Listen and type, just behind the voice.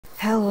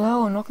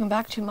Hello and welcome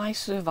back to my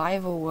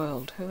survival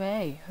world.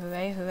 Hooray,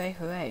 hooray, hooray,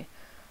 hooray.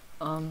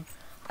 I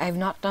have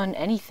not done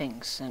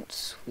anything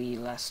since I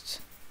last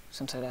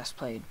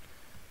played.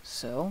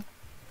 So,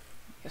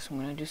 guess I'm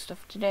gonna do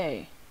stuff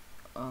today.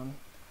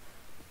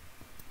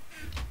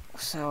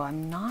 So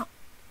I'm not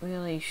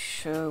really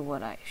sure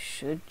what I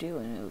should do.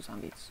 And no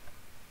zombies.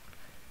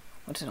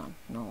 What's it on?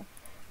 No.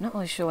 I'm not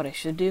really sure what I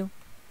should do.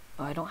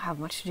 I don't have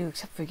much to do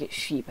except for get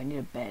sheep. I need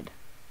a bed.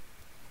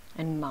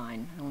 And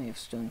mine. I only have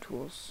stone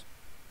tools.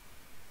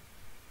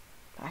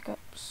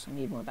 Backups? I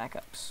need more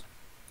backups.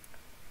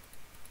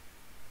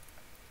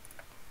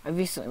 I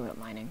recently went up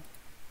mining.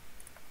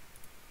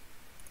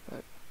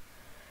 But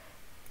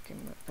can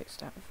replace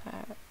that with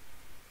that.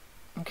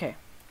 Okay.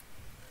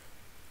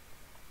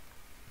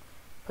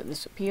 Put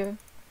this up here. Do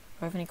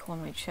I have any coal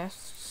in my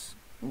chests?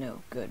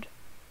 No, good.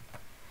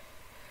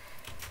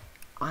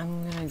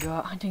 I'm gonna go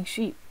out hunting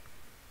sheep.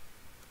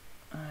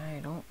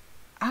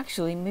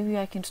 Actually, maybe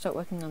I can start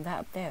working on that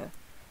up there.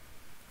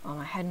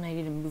 I had an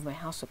idea to move my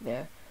house up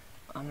there.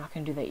 I'm not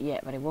going to do that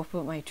yet, but I will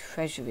put my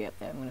treasury up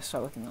there. I'm going to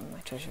start working on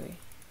my treasury.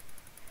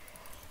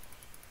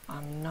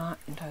 I'm not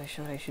entirely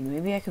sure what I should do.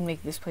 Maybe I can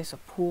make this place a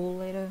pool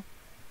later.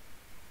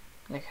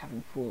 I like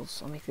having pools.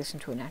 I'll make this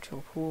into a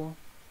natural pool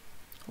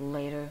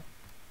later.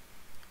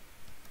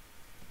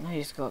 I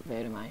just go up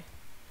there to my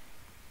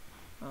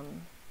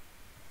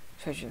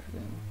treasure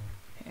room.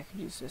 Hey, I could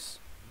use this.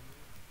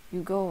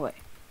 You go away.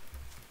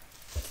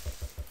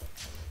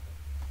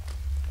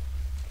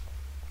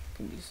 I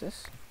could use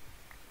this.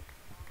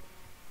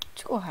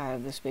 Let's go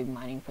have this big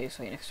mining place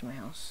right next to my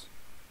house.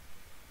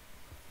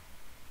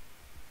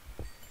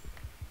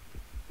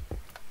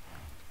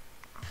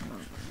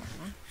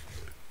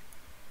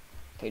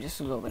 Okay, just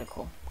a little bit of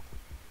coal.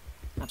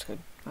 That's good.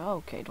 Oh,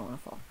 okay, don't want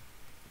to fall.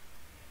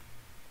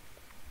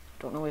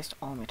 Don't want to waste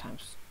all my time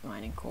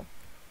mining coal.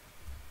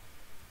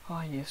 Oh,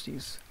 I need to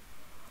sneeze.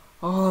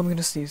 Oh, I'm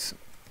gonna sneeze.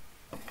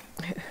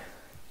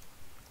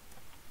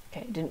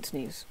 Okay, didn't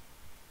sneeze.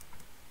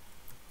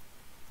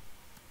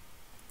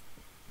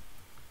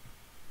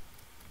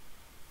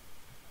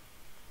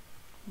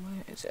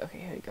 Where is it? Okay,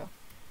 here we go.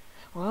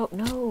 Well,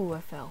 no,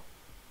 I fell.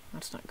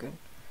 That's not good.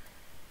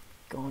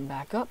 Going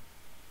back up.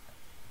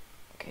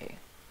 Okay,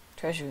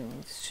 treasure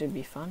room. This should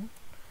be fun.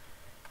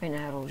 Right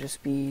now it'll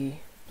just be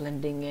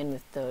blending in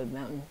with the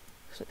mountain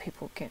so that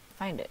people can't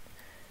find it.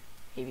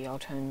 Maybe I'll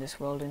turn this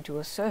world into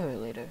a server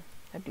later.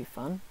 That'd be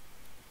fun.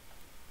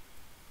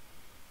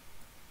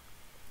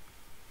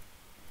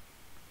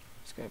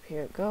 Let's go up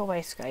here. Go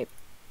away, Skype.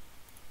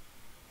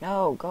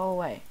 No, go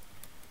away.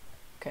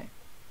 Okay.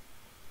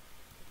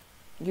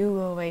 You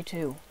go away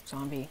too,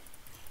 zombie.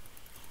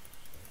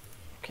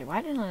 Okay,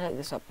 why didn't I light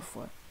this up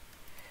before?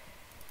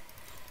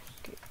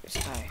 Okay, this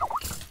guy.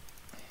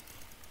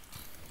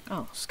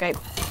 Oh, Skype.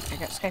 I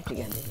got Skyped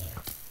again.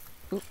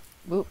 Boop,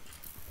 boop,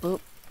 boop,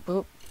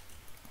 boop.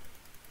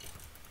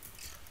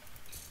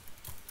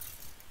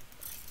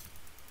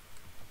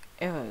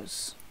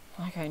 Arrows.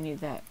 Like I need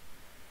that.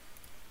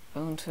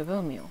 Bone to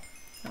bone meal.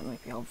 That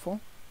might be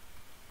helpful.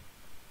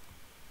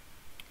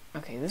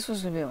 Okay, this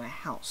was gonna be my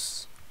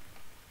house.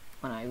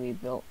 When I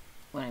rebuild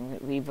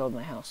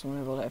my house, I'm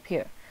gonna build it up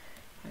here.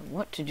 What I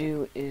want to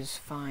do is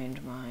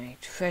find my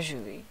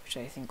treasury, which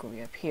I think will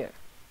be up here.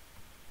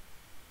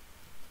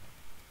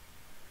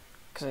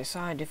 Because I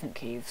saw a different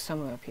cave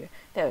somewhere up here.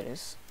 There it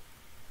is.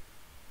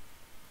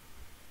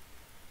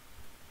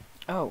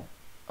 Oh.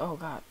 Oh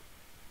god.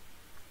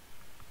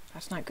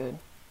 That's not good.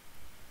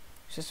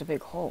 It's just a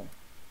big hole.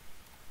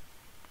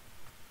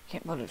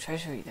 Can't build a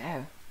treasury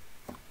there.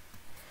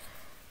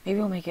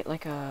 Maybe I'll make it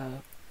like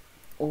a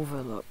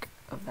overlook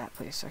of that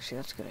place. Actually,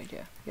 that's a good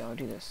idea. Yeah, I'll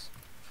do this.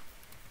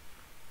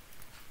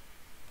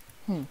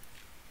 I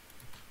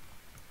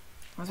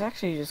was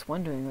actually just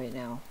wondering right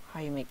now how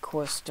you make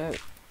coarse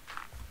dirt.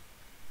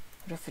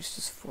 What if it's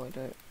just for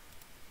dirt?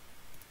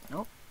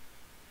 Nope.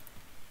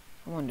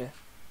 I wonder.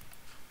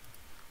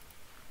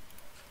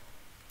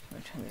 I'm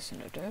gonna turn this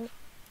into dirt.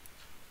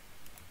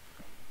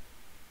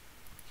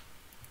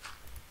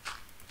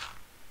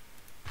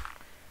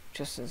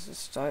 Just as the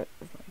start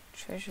of my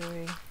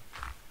treasury.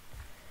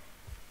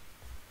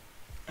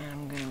 And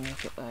I'm gonna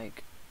make it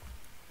like,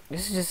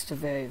 this is just a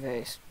very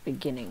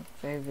beginning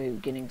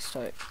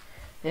start.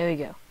 There we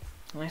go.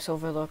 Nice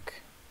overlook.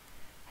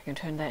 I can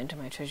turn that into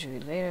my treasury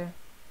later.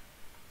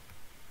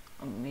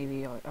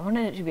 Maybe I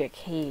wanted it to be a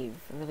cave,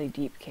 a really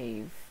deep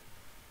cave.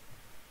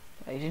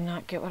 But I did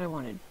not get what I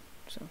wanted,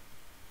 so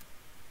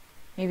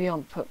maybe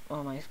I'll put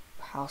all my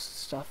house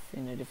stuff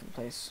in a different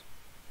place.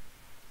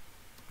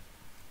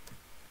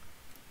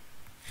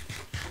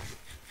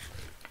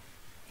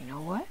 You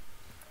know what?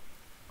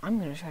 I'm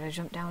gonna try to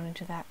jump down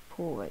into that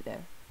pool right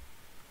there.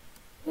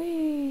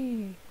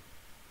 Whee!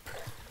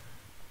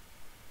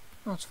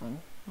 Oh, that's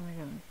fun. What am I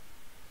doing?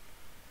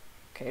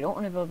 Okay, I don't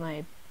want to build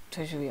my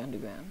treasury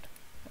underground.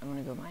 I'm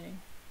gonna go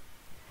mining.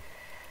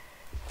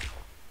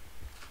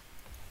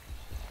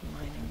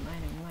 Mining.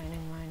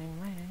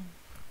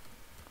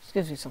 This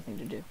gives me something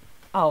to do.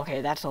 Oh,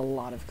 okay, that's a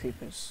lot of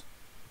creepers.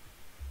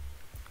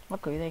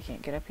 Luckily they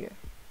can't get up here.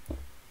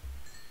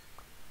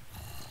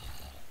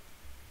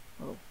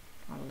 Oh,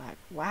 a lot of lag.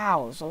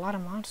 Wow, there's a lot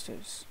of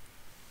monsters.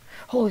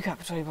 Holy crap,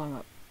 it's already blowing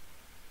up.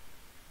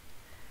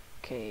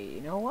 Okay,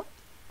 you know what?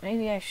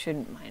 Maybe I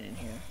shouldn't mine in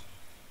here.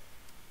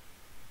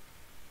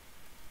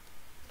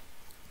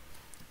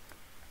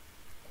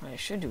 What I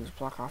should do is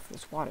block off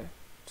this water.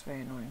 It's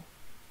very annoying.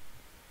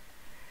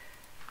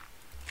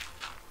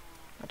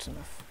 That's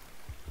enough.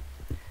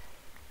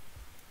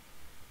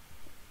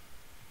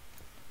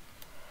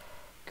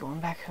 Going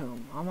back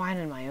home. I'll mine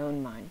in my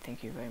own mine,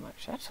 thank you very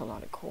much. That's a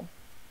lot of coal.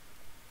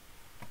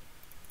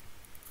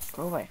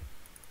 Go away.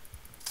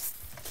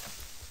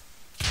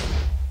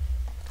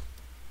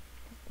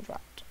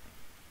 Dropped.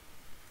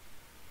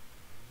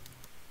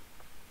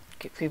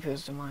 Get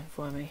creepers to mine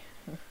for me.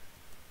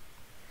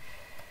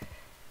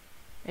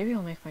 Maybe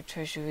I'll make my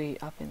treasury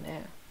up in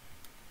there.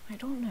 I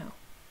don't know.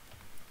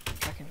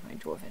 Back into my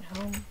dwarven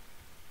home.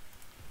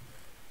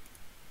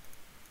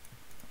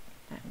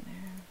 That in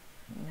there.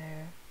 In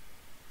there.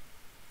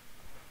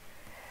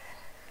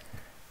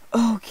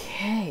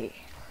 Okay.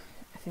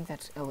 I think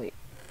that's... Oh wait.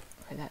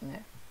 Okay, that in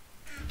there.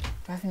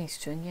 Do I have any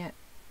string yet?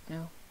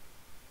 No.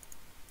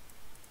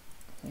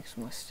 Make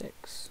some more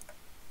sticks.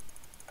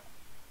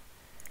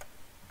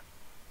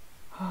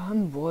 Oh,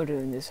 I'm bored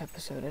in this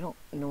episode. I don't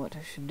know what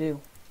I should do.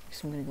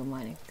 So I'm gonna go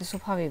mining. This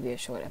will probably be a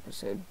short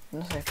episode,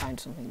 unless I find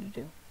something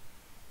to do.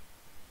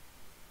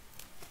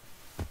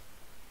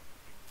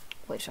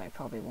 Which I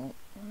probably won't.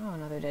 Oh,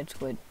 another dead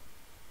squid.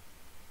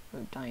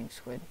 Or dying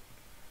squid.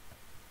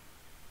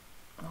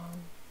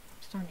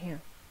 What's down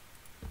here?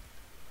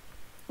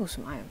 Oh,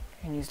 some iron.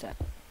 I can use that.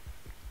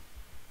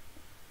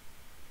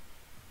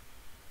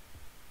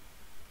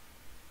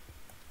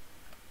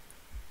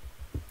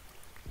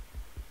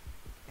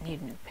 I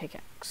need a new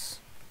pickaxe.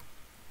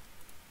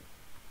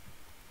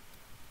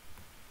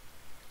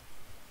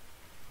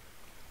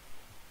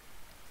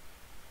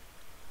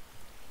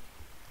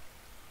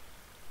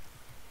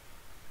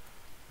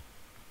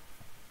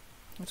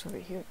 What's over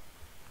here?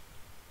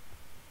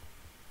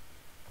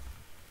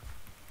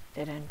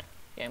 Dead end.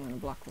 Yeah, I'm gonna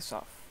block this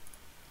off.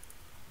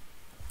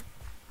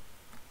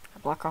 I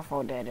block off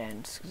all dead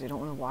ends because I don't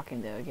want to walk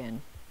in there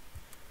again.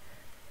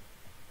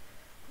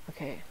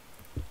 Okay.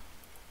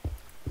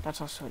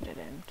 That's also a dead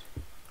end.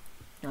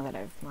 Now that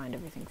I've mined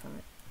everything from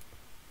it.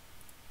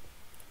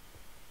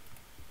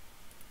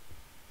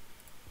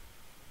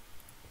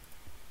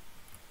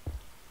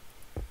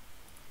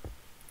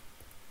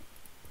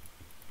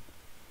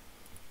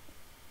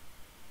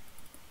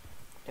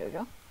 There we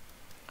go.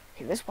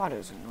 Okay, this water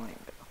is annoying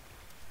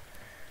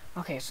though.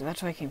 Okay, so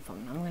that's where I came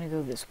from. I'm gonna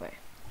go this way.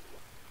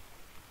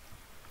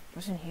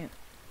 What's in here?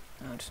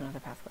 Oh, it's another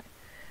pathway.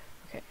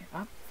 Okay,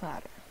 up the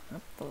ladder.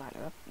 Up the ladder.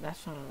 Up.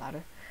 That's not a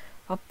ladder.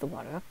 Up the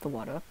water. Up the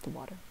water. Up the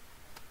water.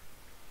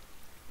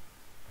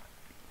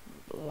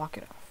 Block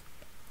it off.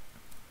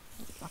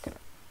 Block it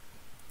up.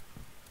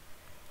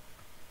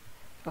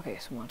 Okay,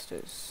 some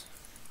monsters.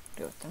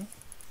 Deal with them.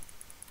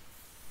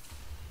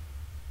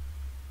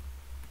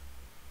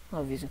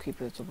 Love using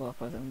creepers to blow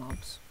up other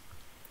mobs.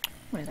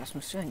 Oh, I got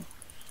some string.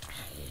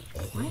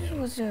 Why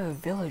was there a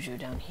villager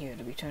down here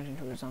to be turned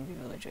into a zombie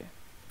villager?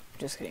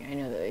 Just kidding, I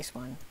know that they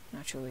spawn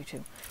naturally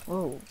too.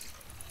 Whoa.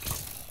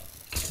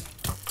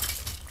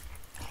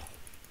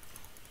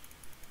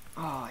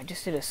 Oh, I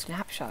just did a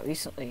snapshot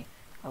recently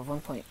of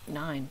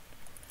 1.9.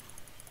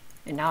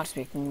 And now it's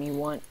making me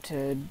want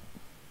to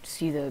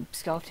see the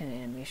skeleton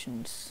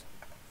animations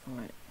from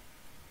it.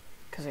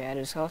 Because I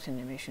added skeleton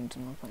animations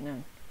in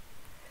 1.9.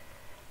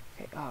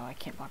 Okay, oh, I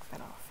can't block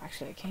that off.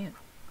 Actually, I can.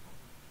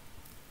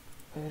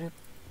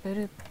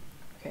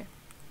 Okay.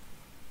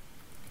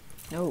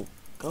 No,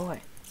 go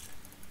away.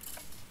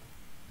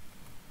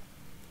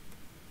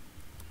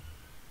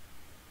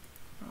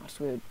 Oh, it's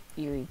weird,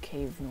 eerie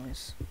cave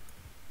noise.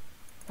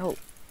 No,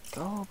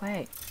 go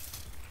away.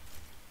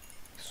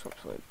 Swap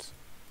swords.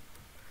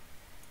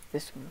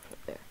 This one put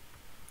there.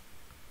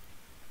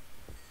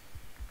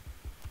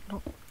 I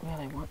don't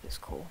really want this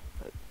coal,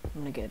 but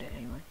I'm gonna get it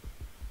anyway.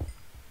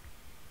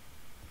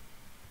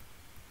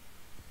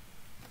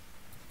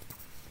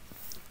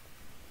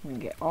 I'm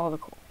gonna get all the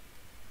coal.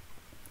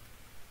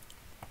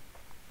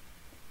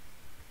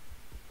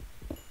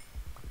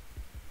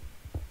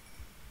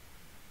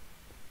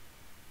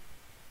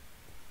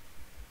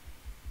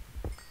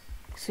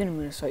 Soon I'm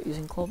gonna start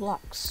using coal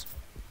blocks.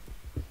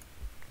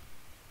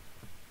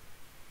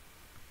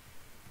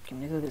 I'm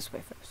gonna go this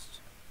way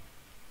first.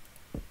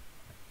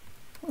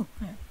 Oh,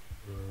 man.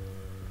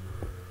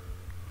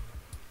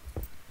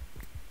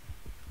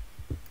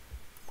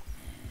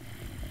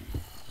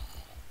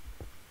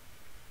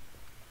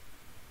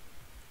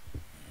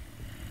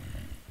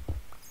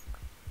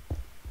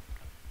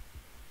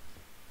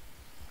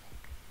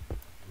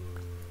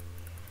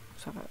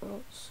 So about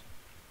those.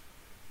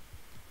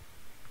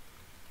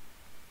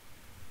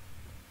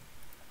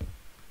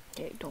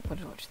 Okay, don't put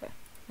a torch there.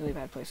 Really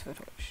bad place for a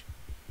torch.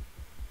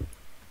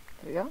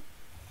 There we go.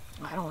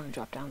 I don't want to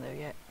drop down there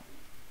yet.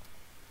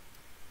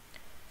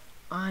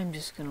 I'm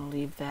just gonna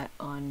leave that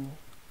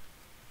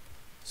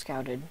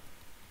scouted.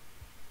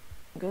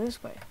 Go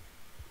this way.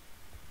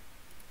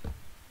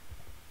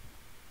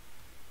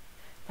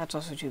 That's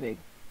also too big.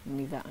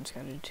 Leave that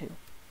unscouted too.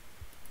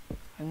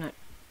 I'm not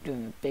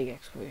doing a big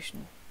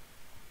exploration.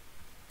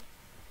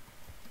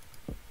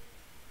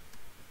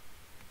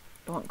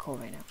 I want coal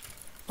right now.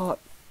 Oh!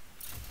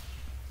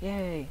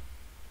 Yay!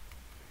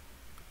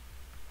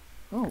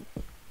 Oh!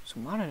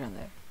 Some water down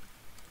there.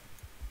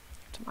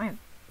 Some iron.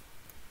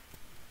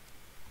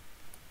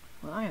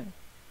 Well, iron.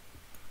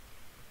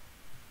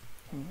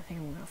 I think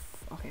I'm gonna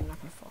okay, I'm not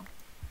gonna fall.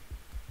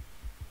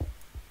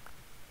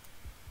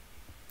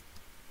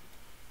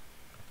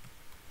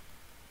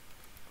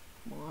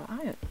 More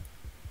iron.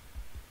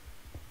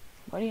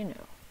 What do you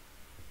know?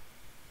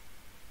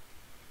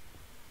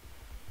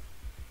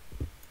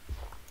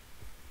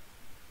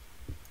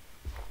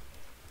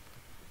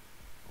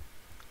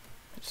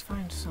 Let's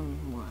find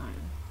some more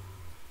iron.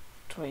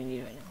 That's what I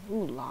need right now.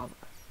 Ooh, lava.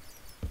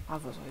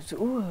 Lava's always.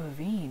 Ooh, a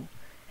ravine.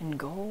 And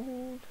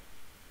gold.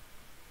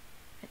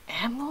 An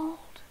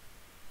emerald?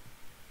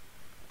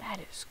 That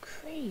is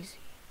crazy.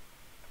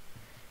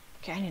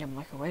 Okay, I need to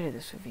make a way to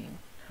this ravine.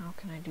 How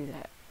can I do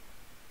that?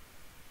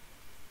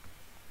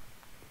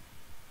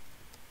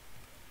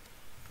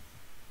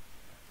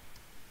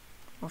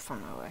 I'll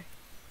find my way.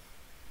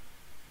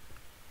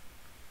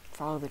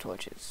 Follow the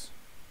torches.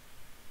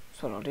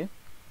 That's what I'll do.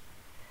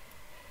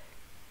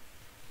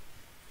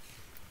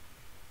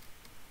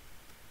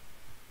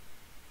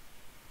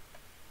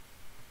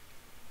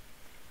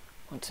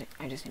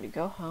 I just need to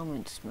go home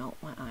and smelt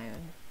my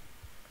iron.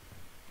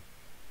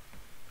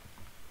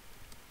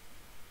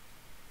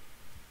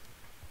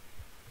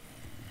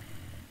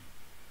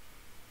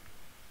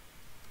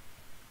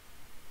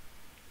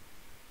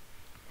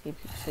 Keep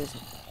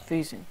freezing.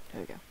 Freezing.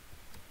 There we go.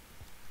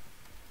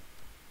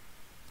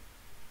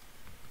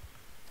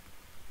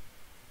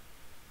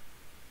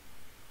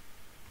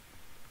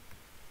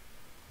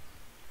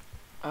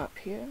 Up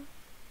here.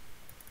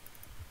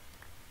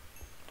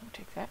 Don't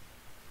take that.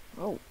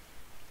 Oh.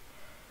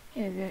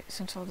 Yeah, maybe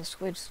since all the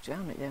squids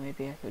drowned it there,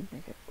 maybe I could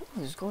make it. Oh,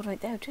 there's gold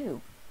right there too.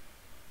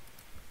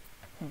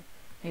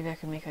 Maybe I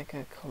could make like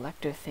a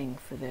collector thing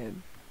for their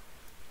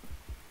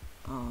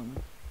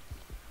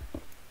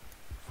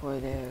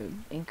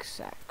ink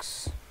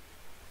sacs.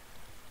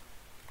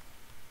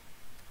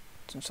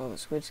 Since all the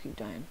squids keep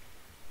dying.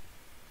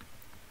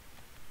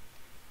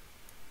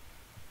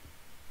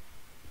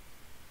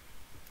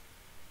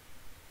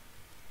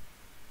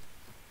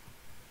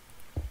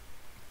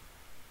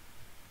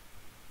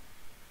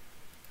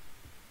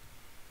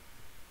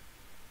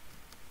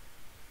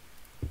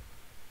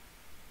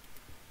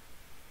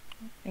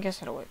 I guess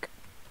that'll work.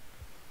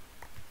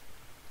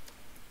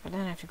 But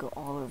then I have to go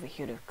all over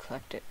here to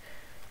collect it.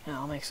 And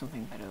I'll make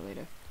something better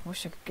later. I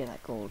wish I could get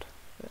that gold.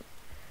 But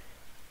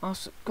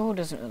also, gold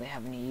doesn't really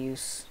have any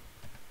use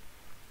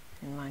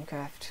in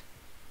Minecraft.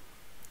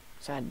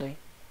 Sadly.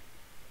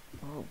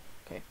 Oh,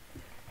 okay.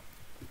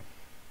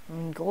 I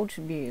mean, gold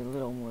should be a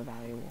little more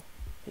valuable.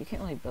 You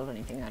can't really build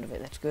anything out of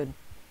it. That's good.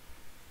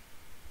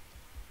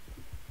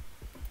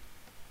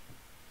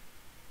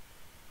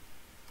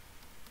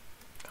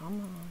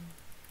 Come on.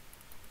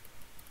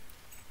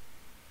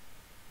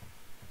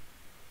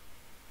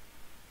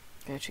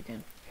 Get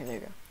again. Okay, there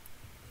you go.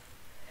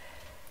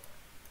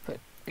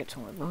 Get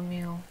some more bone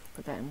meal.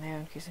 Put that in there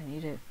in case I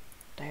need it.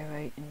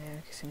 Diorite in there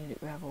in case I need it.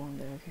 Gravel in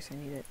there in case I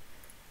need it.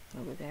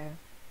 Over there.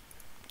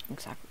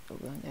 Exactly.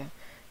 Over in there.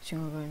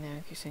 Silver in there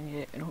in case I need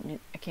it. I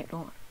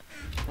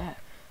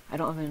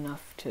don't have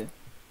enough to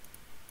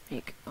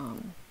make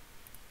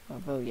a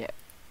bow yet.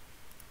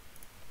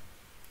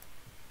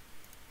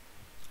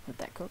 Let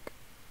that cook.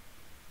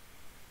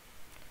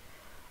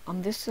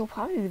 This will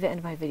probably be the end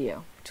of my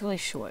video. It's really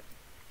short,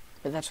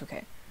 but that's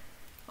okay.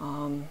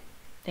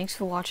 Thanks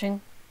for watching.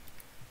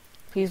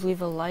 Please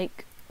leave a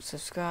like,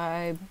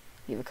 subscribe,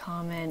 leave a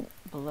comment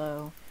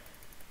below.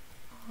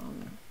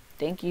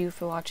 Thank you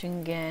for watching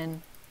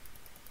again.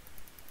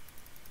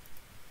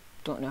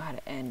 Don't know how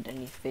to end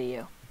any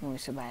video. I'm only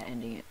so bad at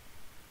ending it.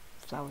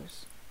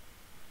 Flowers.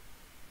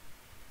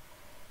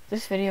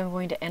 This video I'm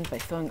going to end by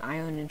throwing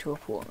iron into a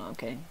pool. No, I'm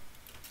kidding.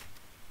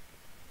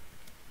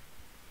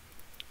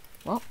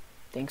 Well,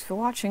 thanks for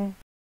watching.